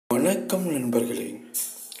வணக்கம் நண்பர்களே.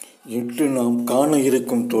 இன்று நாம் காண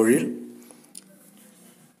இருக்கும் தொழில்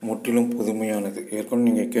முற்றிலும் புதுமையானது. ஏற்கனவே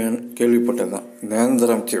நீங்கள் கேள்விப்பட்டதுதான்.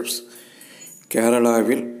 நேந்திரம் சிப்ஸ்.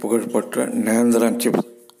 கேரளாவில் புகழ்பெற்ற நேந்திரம்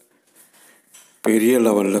சிப்ஸ் பெரிய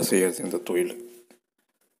லெவலில் செய்கிறது இந்த தொழில்.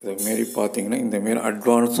 இதுமாரி பார்த்தீங்கன்னா இந்தமாரி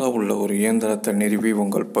அட்வான்ஸாக உள்ள ஒரு இயந்திரத்தை நிறுவி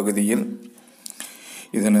உங்கள் பகுதியில்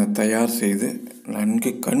இதனை தயார் செய்து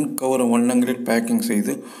நன்கு கண் கவரும் வண்ணங்களில் பேக்கிங்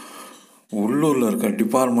செய்து உள்ளூரில் இருக்க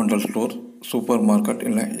டிபார்ட்மெண்டல் ஸ்டோர், சூப்பர் மார்க்கெட்,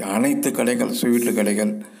 இல்லை அனைத்து கடைகள், ஸ்வீட்டு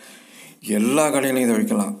கடைகள், எல்லா கடையிலையும் இதை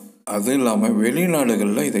வைக்கலாம். அதுவும் இல்லாமல்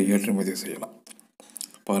வெளிநாடுகளில் இதை ஏற்றுமதி செய்யலாம்.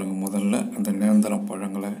 பாருங்கள், முதல்ல அந்த நேந்திரம்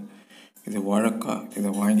பழங்களை, இது வாழைக்காய்,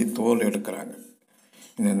 இதை வாங்கி தோல் எடுக்கிறாங்க.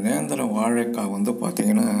 இந்த நேந்திரம் வாழைக்காய்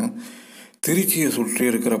பார்த்திங்கன்னா திருச்சியை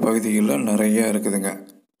சுற்றி இருக்கிற பகுதிகளில் நிறையா இருக்குதுங்க.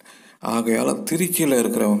 ஆகையால் திருச்சியில்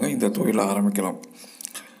இருக்கிறவங்க இந்த தொழிலை ஆரம்பிக்கலாம்.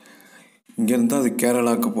 இங்கேருந்து அது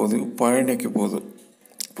கேரளாவுக்கு போகுது, பழனிக்கு போகுது.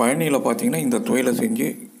 பழனியில் பார்த்திங்கன்னா இந்த தொழிலை செஞ்சு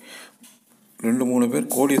 2-3 பேர்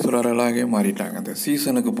கோடீஸ்வரர்களாகவே மாறிட்டாங்க. அந்த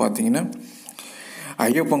சீசனுக்கு பார்த்திங்கன்னா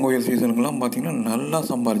ஐயப்பன் கோயில் சீசனுக்கெல்லாம் பார்த்திங்கன்னா நல்லா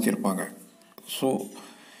சம்பாதிச்சிருப்பாங்க. ஸோ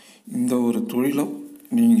இந்த ஒரு தொழிலை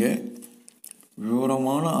நீங்கள்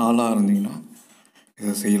விவரமான ஆளாக இருந்தீங்கன்னா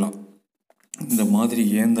இதை செய்யலாம். இந்த மாதிரி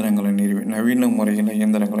இயந்திரங்களை நிறுவி, நவீன முறையில்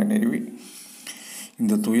இயந்திரங்களை நிறுவி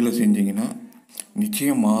இந்த தொழிலை செஞ்சிங்கன்னா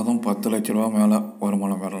நிச்சயம் மாதம் 10 லட்ச ரூபா மேலே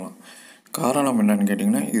வருமானம் பெறலாம். காரணம் என்னன்னு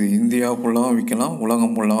கேட்டிங்கன்னா, இது இந்தியா ஃபுல்லாகவும் விற்கலாம்,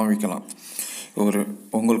 உலகம் ஃபுல்லாகவும் விற்கலாம்.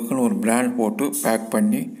 உங்களுக்குன்னு ஒரு பிராண்ட் போட்டு பேக்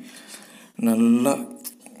பண்ணி நல்லா,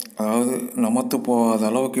 அதாவது நமத்து போகாத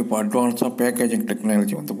அளவுக்கு இப்போ அட்வான்ஸாக பேக்கேஜிங்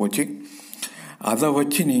டெக்னாலஜி போச்சு. அதை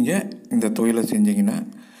வச்சு நீங்கள் இந்த தொழிலை செஞ்சிங்கன்னா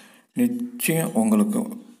நிச்சயம் உங்களுக்கு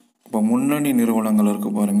இப்போ முன்னணி நிறுவனங்கள்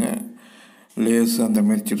இருக்குது பாருங்கள், லேஸ்,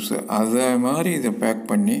 அந்தமாரி சிப்ஸு, அதே மாதிரி இதை பேக்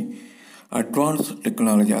பண்ணி அட்வான்ஸ்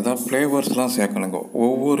டெக்னாலஜி, அதாவது ஃப்ளேவர்ஸ்லாம் சேர்க்கணுங்க.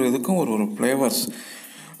 ஒவ்வொரு இதுக்கும் ஒரு ஃப்ளேவர்ஸ்,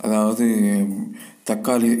 அதாவது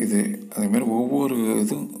தக்காளி இது, அதேமாரி ஒவ்வொரு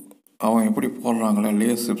இதுவும் அவன் எப்படி போடுறாங்களோ,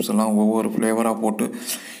 லேஸ் சிப்ஸ்லாம் ஒவ்வொரு ஃப்ளேவராக போட்டு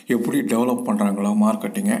எப்படி டெவலப் பண்ணுறாங்களோ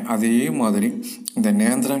மார்க்கெட்டிங்கை, அதே மாதிரி இந்த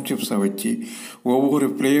நேந்திரம் சிப்ஸை வச்சு ஒவ்வொரு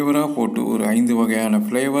ஃப்ளேவராக போட்டு ஒரு 5 வகையான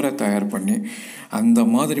ஃப்ளேவரை தயார் பண்ணி அந்த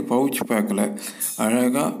மாதிரி பவுச் பேக்கில்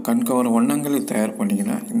அழகாக கண்கவர வண்ணங்களில் தயார்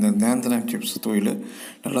பண்ணிங்கன்னா இந்த நேந்திரம் சிப்ஸ் தொழில்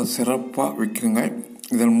நல்லா சிறப்பாக விற்குங்க.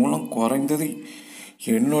 இதன் மூலம் குறைந்தது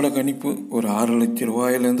என்னோடய கணிப்பு ஒரு 6 லட்ச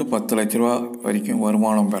ரூபாயிலேருந்து 10 லட்ச ரூபா வரைக்கும்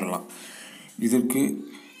வருமானம் பெறலாம். இதற்கு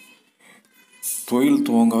தொழில்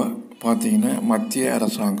துவங்க பார்த்திங்கன்னா மத்திய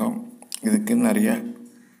அரசாங்கம் இதுக்கு நிறைய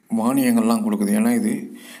மானியங்கள்லாம் கொடுக்குது. ஏன்னா இது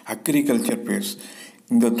அக்ரிகல்ச்சர் பேஸ்.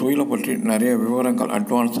 இந்த தொழிலை பற்றி நிறைய விவரங்கள்,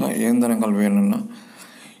 அட்வான்ஸாக இயந்திரங்கள் வேணும்னா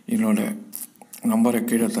என்னோடய நம்பரை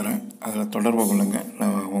கீழே தரேன், அதில் தொடர்பு கொள்ளுங்கள்.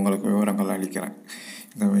 நான் உங்களுக்கு விவரங்கள் அளிக்கிறேன்.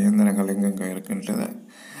 இந்த இயந்திரங்கள் எங்கெங்கே இருக்குன்றதை,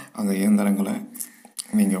 அந்த இயந்திரங்களை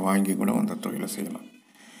நீங்கள் வாங்கி கூட அந்த தொழிலை செய்யலாம்.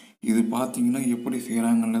 இது பார்த்திங்கன்னா எப்படி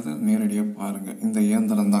செய்கிறாங்கன்றது நேரடியாக பாருங்கள். இந்த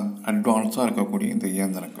இயந்திரம் தான் அட்வான்ஸாக இருக்கக்கூடிய இந்த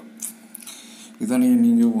இயந்திரங்கள். இதனை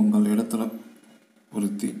நீங்கள் உங்கள் இடத்துல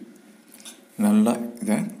பொருத்தி நல்லா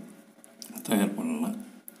இதை தயார் பண்ணலாம்.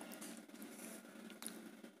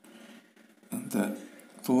 அந்த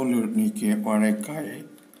தோல் நீக்கிய வாழைக்காயை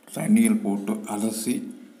தண்ணியில் போட்டு அலசி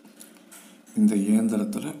இந்த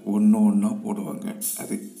இயந்திரத்தில் ஒன்றா போடுவாங்க.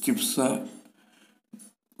 அது சிப்ஸாக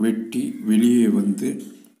வெட்டி வெளியே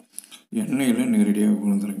எண்ணெயில் நேரடியாக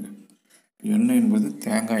விழுந்துருங்க. எண்ணெய் என்பது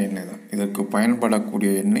தேங்காய் எண்ணெய் தான். இதற்கு பயன்படக்கூடிய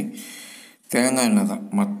எண்ணெய் தேங்காய் எண்ணெய் தான்.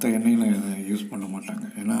 மற்ற எண்ணெயில் யூஸ் பண்ண மாட்டாங்க.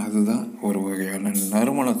 ஏன்னா அதுதான் ஒரு வகையான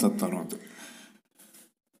நறுமணத்தை தரும். அது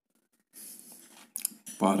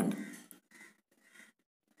பாருங்கள்,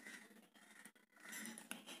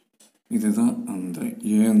 இதுதான் அந்த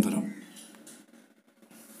இயந்திரம்.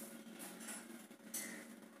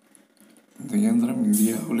 இந்த இயந்திரம்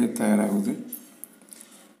இந்தியாவிலே தயாராகுது.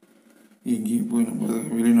 எங்கேயும் போய் நம்ம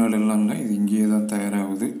வெளிநாடுலாம் இல்லை, இது இங்கேயே தான்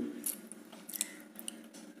தயாராகுது.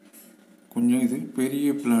 கொஞ்சம் இது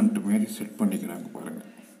பெரிய பிளான்ட் மாரி செட் பண்ணிக்கிறாங்க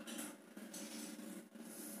பாருங்கள்.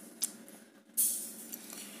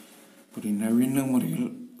 இப்படி நவீன முறையில்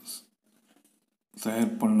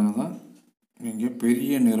தயார் பண்ணால் தான் நீங்கள்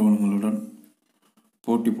பெரிய நிறுவனங்களுடன்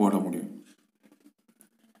போட்டி போட முடியும்.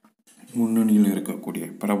 முன்னணியில் இருக்கக்கூடிய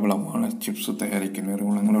பிரபலமான சிப்ஸ் தயாரிக்கும்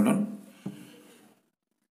நிறுவனங்களுடன்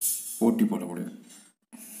போட்டி போட முடியும்.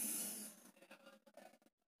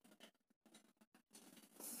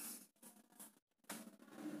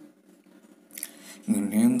 இந்த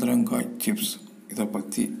நேந்திரங்காய் சிப்ஸ் இதை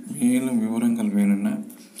பற்றி மேலும் விவரங்கள் வேணும்னா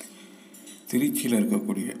திருச்சியில்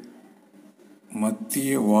இருக்கக்கூடிய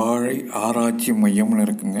மத்திய வாழை ஆராய்ச்சி மையம்னு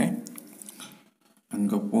இருக்குங்க.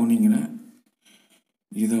 அங்கே போனீங்கன்னா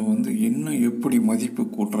இதை இன்னும் எப்படி மதிப்பு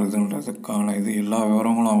கூட்டுறதுன்றதுக்கான இது எல்லா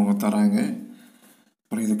விவரங்களும் அவங்க தராங்க.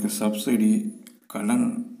 அப்புறம் இதுக்கு சப்சிடி, கடன்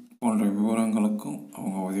போன்ற விவரங்களுக்கும்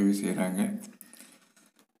அவங்க உதவி செய்கிறாங்க.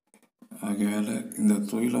 ஆகையால் இந்த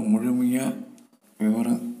தொழிலை முழுமையாக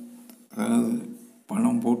விவரம், அதாவது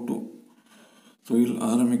பணம் போட்டு தொழில்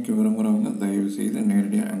ஆரம்பிக்க விரும்புகிறவங்க தயவு செய்து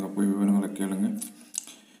நேரடியாக அங்கே போய் விவரங்களை கேளுங்க.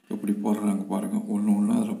 எப்படி போடுறாங்க பாருங்கள். ஒன்று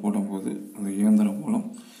ஒன்று அதில் போடும்போது அந்த இயந்திரம் மூலம்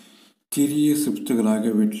சிறிய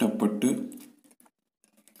ஷிஃப்ட்டுகளாக வெட்டப்பட்டு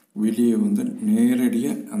வெளியே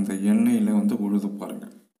நேரடியாக அந்த எண்ணெயில் உழுது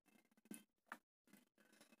பாருங்கள்.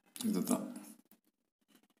 இதுதான்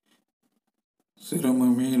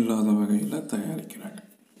சிரமமே இல்லாத வகையில் தயாரிக்கிறாங்க.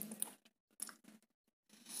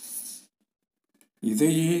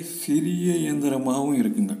 இதையே சிறிய இயந்திரமாகவும்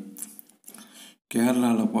இருக்குங்க.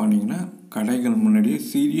 கேரளாவில் போனீங்கன்னா கடைகள் முன்னாடியே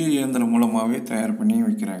சிறிய இயந்திரம் மூலமாகவே தயார் பண்ணி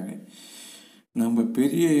வைக்கிறாங்க. நம்ம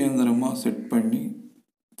பெரிய இயந்திரமாக செட் பண்ணி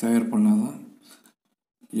தயார் பண்ணால் தான்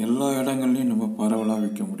எல்லா இடங்கள்லையும் நம்ம பரவலாக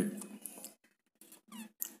விற்க முடியும்.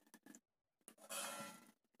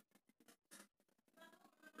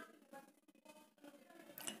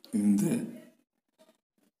 இந்த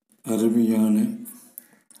அருமையான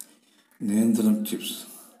நேந்திரம் சிப்ஸ்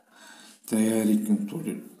தயாரிக்கும்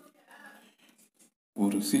தொழில்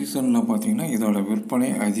ஒரு சீசனில் பார்த்திங்கன்னா இதோட விற்பனை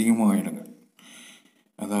அதிகமாக ஆகிடுங்க.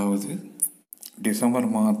 அதாவது டிசம்பர்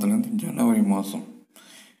மாதத்துலேருந்து ஜனவரி மாதம்,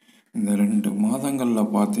 இந்த 2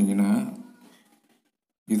 மாதங்களில் பார்த்திங்கன்னா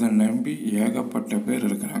இதை நம்பி ஏகப்பட்ட பேர்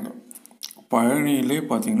இருக்கிறாங்க. பழனியிலே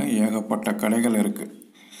பார்த்திங்கன்னா ஏகப்பட்ட கடைகள் இருக்குது.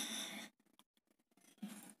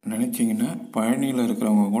 நினச்சிங்கன்னா பழனியில்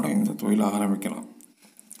இருக்கிறவங்க கூட இந்த தொழிலை ஆரம்பிக்கலாம்.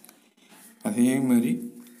 அதே மாதிரி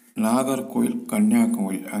நாகர்கோவில்,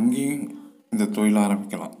 கன்னியாகுமரி அங்கேயும் இந்த தொழிலை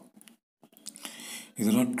ஆரம்பிக்கலாம்.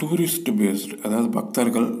 இதெல்லாம் டூரிஸ்ட் பேஸ்டு, அதாவது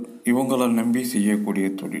பக்தர்கள் இவங்களை நம்பி செய்யக்கூடிய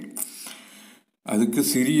தொழில். அதுக்கு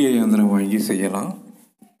சிறிய இயந்திரம் வாங்கி செய்யலாம்.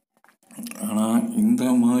 ஆனால் இந்த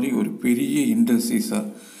மாதிரி ஒரு பெரிய இண்டஸ்ட்ரீஸை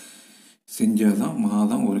செஞ்சால் தான்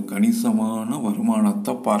மாதம் ஒரு கணிசமான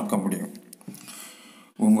வருமானத்தை பார்க்க முடியும்.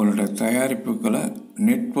 உங்களோட தயாரிப்புகளை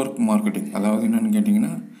நெட்வொர்க் மார்க்கெட்டிங், அதாவது என்னென்னு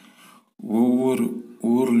கேட்டிங்கன்னா ஒவ்வொரு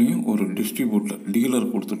ஊர்லேயும் ஒரு டிஸ்ட்ரிபியூட்டர்,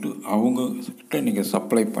 டீலர் கொடுத்துட்டு அவங்கக்கிட்ட நீங்கள்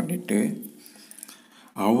சப்ளை பண்ணிவிட்டு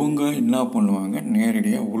அவங்க என்ன பண்ணுவாங்க,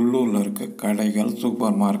 நேரடியாக உள்ளூரில் இருக்க கடைகள்,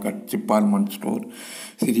 சூப்பர் மார்க்கெட், டிபார்ட்மெண்ட் ஸ்டோர்,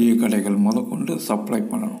 சிறிய கடைகள் முதற்கொண்டு சப்ளை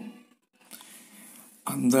பண்ணணும்.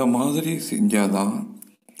 அந்த மாதிரி செஞ்சால் தான்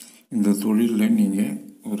இந்த தொழிலில் நீங்கள்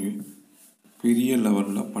ஒரு பெரிய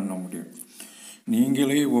லெவலில் பண்ண முடியும்.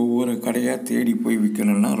 நீங்களே ஒவ்வொரு கடையாக தேடி போய்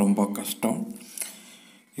விற்கணுன்னா ரொம்ப கஷ்டம்.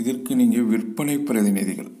 இதற்கு நீங்கள் விற்பனை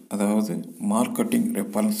பிரதிநிதிகள், அதாவது மார்க்கெட்டிங்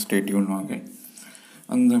ரெப்ரசன்டேட்டிவ்னுவாங்க,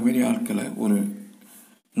 அந்த மாரி ஆட்களை ஒரு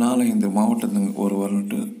 4-5 மாவட்டத்துக்கு ஒரு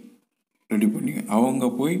வரட்டு ரெடி பண்ணி அவங்க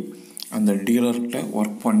போய் அந்த டீலர்கிட்ட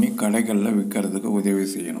ஒர்க் பண்ணி கடைகளில் விற்கிறதுக்கு உதவி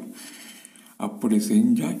செய்யணும். அப்படி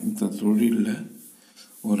செஞ்சால் இந்த தொழிலில்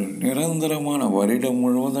ஒரு நிரந்தரமான, வருடம்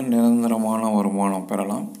முழுவதும் நிரந்தரமான வருமானம்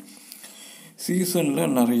பெறலாம்.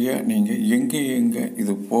 சீசனில் நிறைய நீங்கள் எங்கே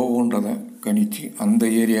இது போகுன்றதை கணித்து அந்த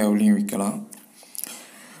ஏரியாவிலையும் விற்கலாம்.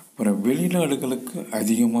 அப்புறம் வெளிநாடுகளுக்கு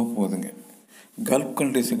அதிகமாக போகுதுங்க. கல்ஃப்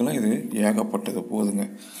கண்ட்ரிஸுக்கெல்லாம் இது ஏகப்பட்டது போகுதுங்க.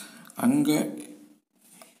 அங்கே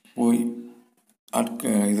போய்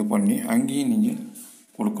இது பண்ணி அங்கேயும் நீங்கள்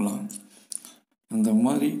கொடுக்கலாம். அந்த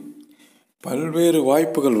மாதிரி பல்வேறு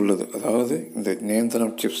வாய்ப்புகள் உள்ளது. அதாவது இந்த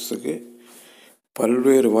நேந்திரம் சிப்ஸுக்கு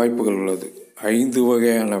பல்வேறு வாய்ப்புகள் உள்ளது. 5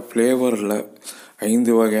 வகையான ஃப்ளேவரில்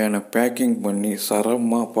 5 வகையான பேக்கிங் பண்ணி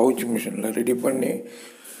சரமாக பவுச் மிஷினில் ரெடி பண்ணி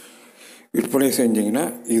விற்பனை செஞ்சிங்கன்னா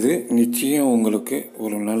இது நிச்சயம் உங்களுக்கு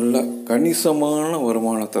ஒரு நல்ல கணிசமான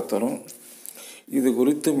வருமானத்தை தரும். இது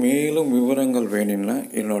குறித்து மேலும் விவரங்கள் வேணும்னா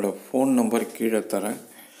என்னோடய ஃபோன் நம்பர் கீழே தரேன்.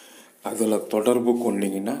 அதில் தொடர்பு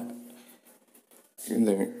கொண்டிங்கன்னா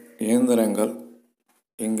இந்த இயந்திரங்கள்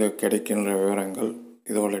எங்கே கிடைக்கின்ற விவரங்கள்,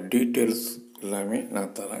 இதோட டீட்டெயில்ஸ் எல்லாமே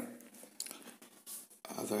நான் தரேன்.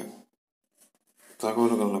 அதை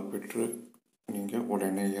தகவல்களை பெற்று நீங்கள்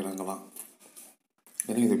உடனே இறங்கலாம்.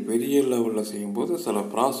 ஏன்னா இது பெரிய லெவலில் செய்யும்போது சில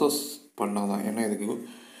ப்ராசஸ் பண்ணால் தான். ஏன்னா இதுக்கு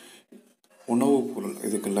உணவுப் பொருள்,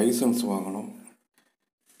 இதுக்கு லைசன்ஸ் வாங்கணும்,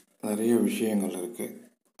 நிறைய விஷயங்கள் இருக்குது.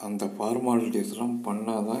 அந்த ஃபார்மாலிட்டிஸ்லாம்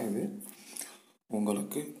பண்ணால் தான் இது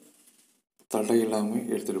உங்களுக்கு தடை இல்லாமல்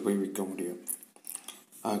எடுத்துகிட்டு போய் விற்க முடியும்.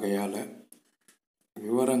 ஆகையால்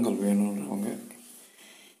விவரங்கள் வேணுன்றவங்க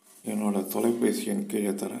என்னோடய தொலைபேசி எண்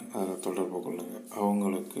கீழே தரேன், அதில் தொடர்பு கொள்ளுங்கள்.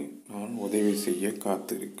 அவங்களுக்கு நான் உதவி செய்ய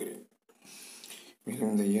காத்திருக்கிறேன்.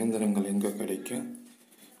 மேலும் இந்த இயந்திரங்கள் எங்கே கிடைக்கும்,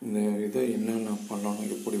 இந்த இதை என்னென்ன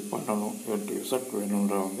பண்ணணும், எப்படி பண்ணணும், ரிசல்ட்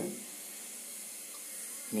வேணுன்றவங்க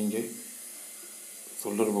நீங்கள்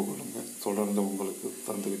தொடர்பு கொள்ளுங்கள். தொடர்ந்து உங்களுக்கு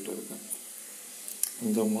தந்துக்கிட்டு இருக்கேன்.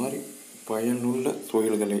 இந்த மாதிரி பயனுள்ள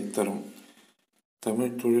தொழில்களை தரும்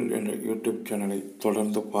தமிழ் தொழில் என்ற யூடியூப் சேனலை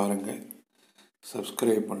தொடர்ந்து பாருங்கள்,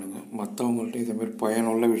 சப்ஸ்கிரைப் பண்ணுங்கள். மற்றவங்கள்ட்ட இதேமாரி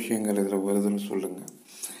பயனுள்ள விஷயங்கள் இதில் வருதுன்னு சொல்லுங்கள்.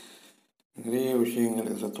 நிறைய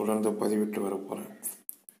விஷயங்கள் இதில் தொடர்ந்து பதிவிட்டு வரப்போகிறேன்.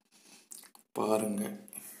 பாருங்கள்,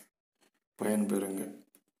 பயன்பெறுங்க.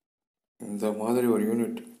 இந்த மாதிரி ஒரு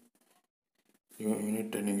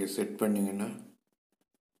யூனிட்டை நீங்கள் செட் பண்ணிங்கன்னா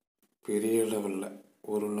பெரிய லெவலில்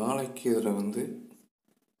ஒரு நாளைக்கு இதில்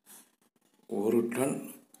 1 டன்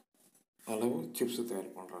அளவு சிப்ஸ்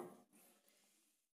தயார் பண்ணுறாங்க.